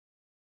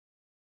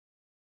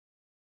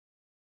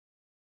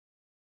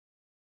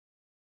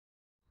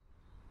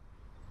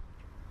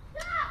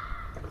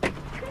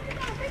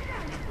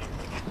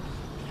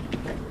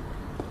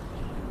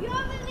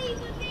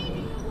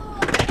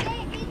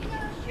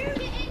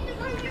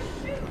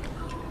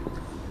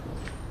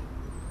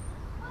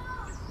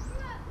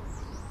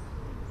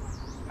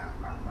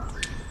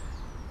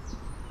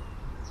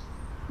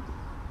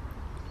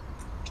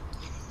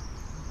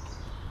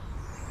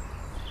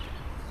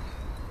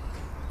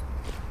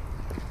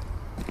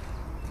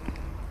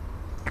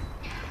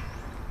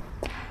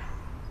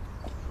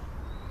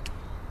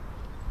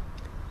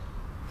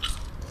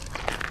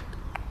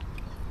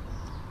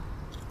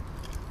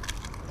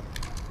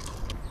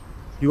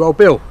You old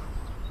Bill?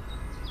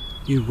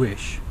 You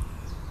wish.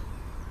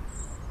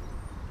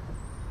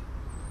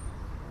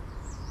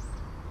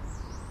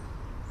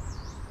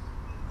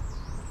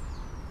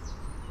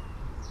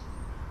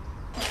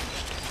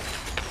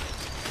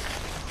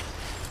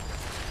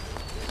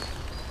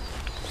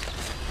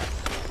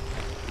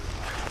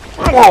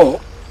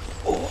 Whoa!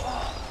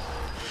 Oh.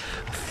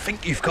 I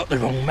think you've got the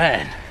wrong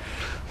man.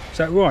 Is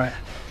that right?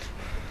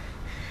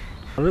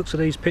 By the looks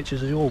of these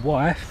pictures of your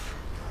wife,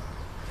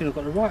 I think I've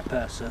got the right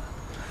person.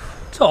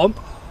 Tom,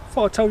 I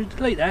thought I told you to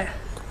delete that.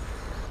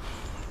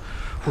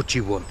 What do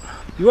you want?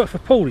 You work for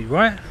Paulie,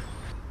 right?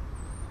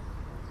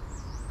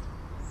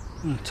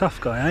 Tough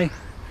guy, eh?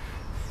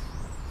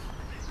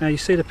 Now you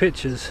see the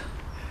pictures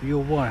of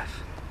your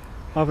wife.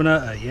 I haven't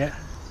hurt her yet,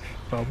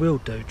 but I will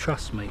do,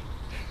 trust me.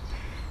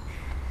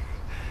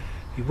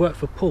 You work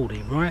for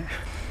Paulie, right?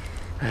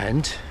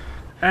 And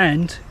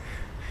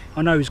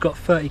I know he's got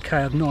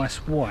 30k of nice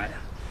white.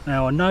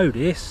 Now I know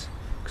this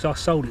because I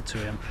sold it to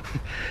him.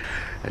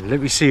 And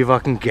let me see if I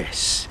can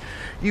guess.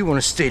 You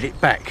want to steal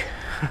it back.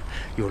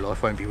 Your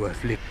life won't be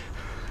worth living.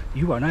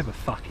 You won't have a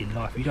fucking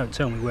life if you don't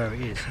tell me where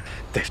it is.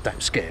 Death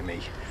don't scare me.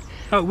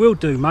 Oh, it will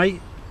do,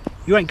 mate.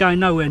 You ain't going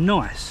nowhere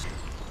nice.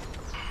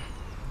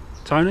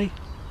 Tony?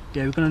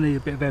 Yeah, we're going to need a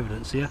bit of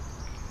evidence here.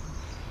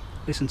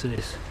 Listen to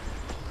this.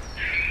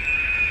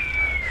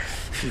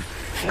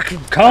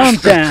 Calm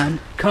down,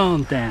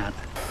 calm down.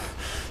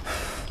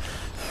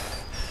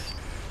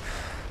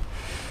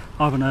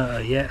 I haven't hurt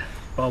her yet,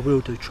 but I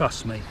will do,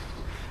 trust me.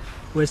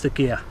 Where's the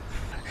gear?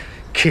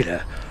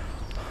 Killer.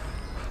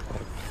 I'll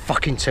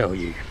fucking tell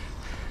you.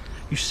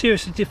 You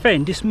seriously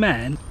defend this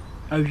man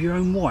over your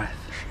own wife?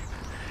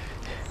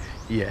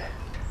 Yeah.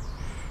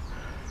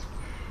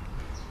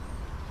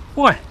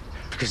 Why?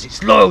 Because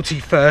it's loyalty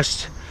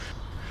first,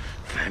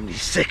 family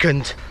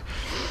second.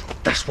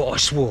 That's what I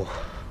swore.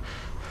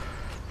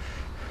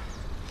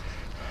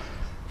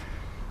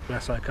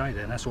 That's okay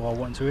then, that's all I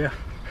want to hear.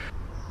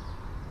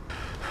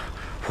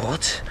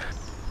 What?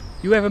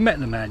 You ever met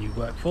the man you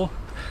work for?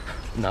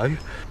 No.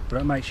 But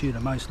that makes you the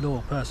most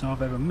loyal person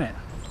I've ever met.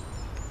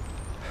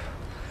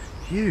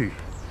 You?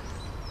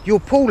 You're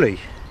Paulie?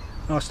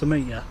 Nice to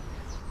meet you.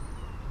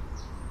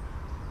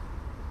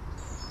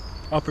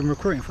 I've been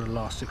recruiting for the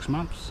last 6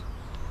 months.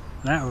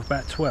 And out of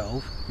about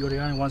 12, you're the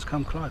only one's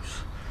come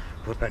close.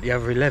 What about the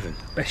other 11?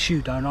 Best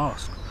you don't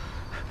ask.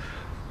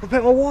 What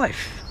about my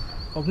wife?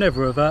 I've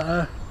never have hurt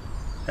her.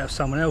 That was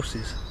someone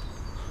else's.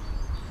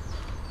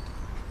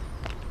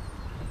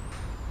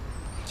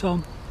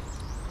 Tom,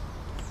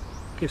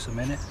 give us a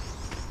minute.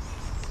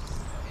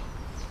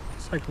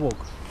 Let's take a walk.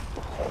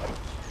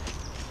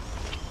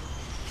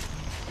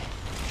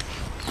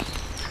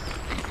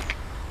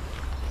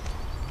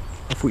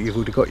 I thought you've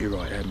already got your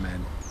right hand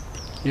man.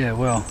 Yeah,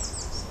 well,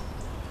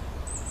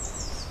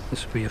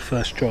 this will be your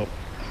first job.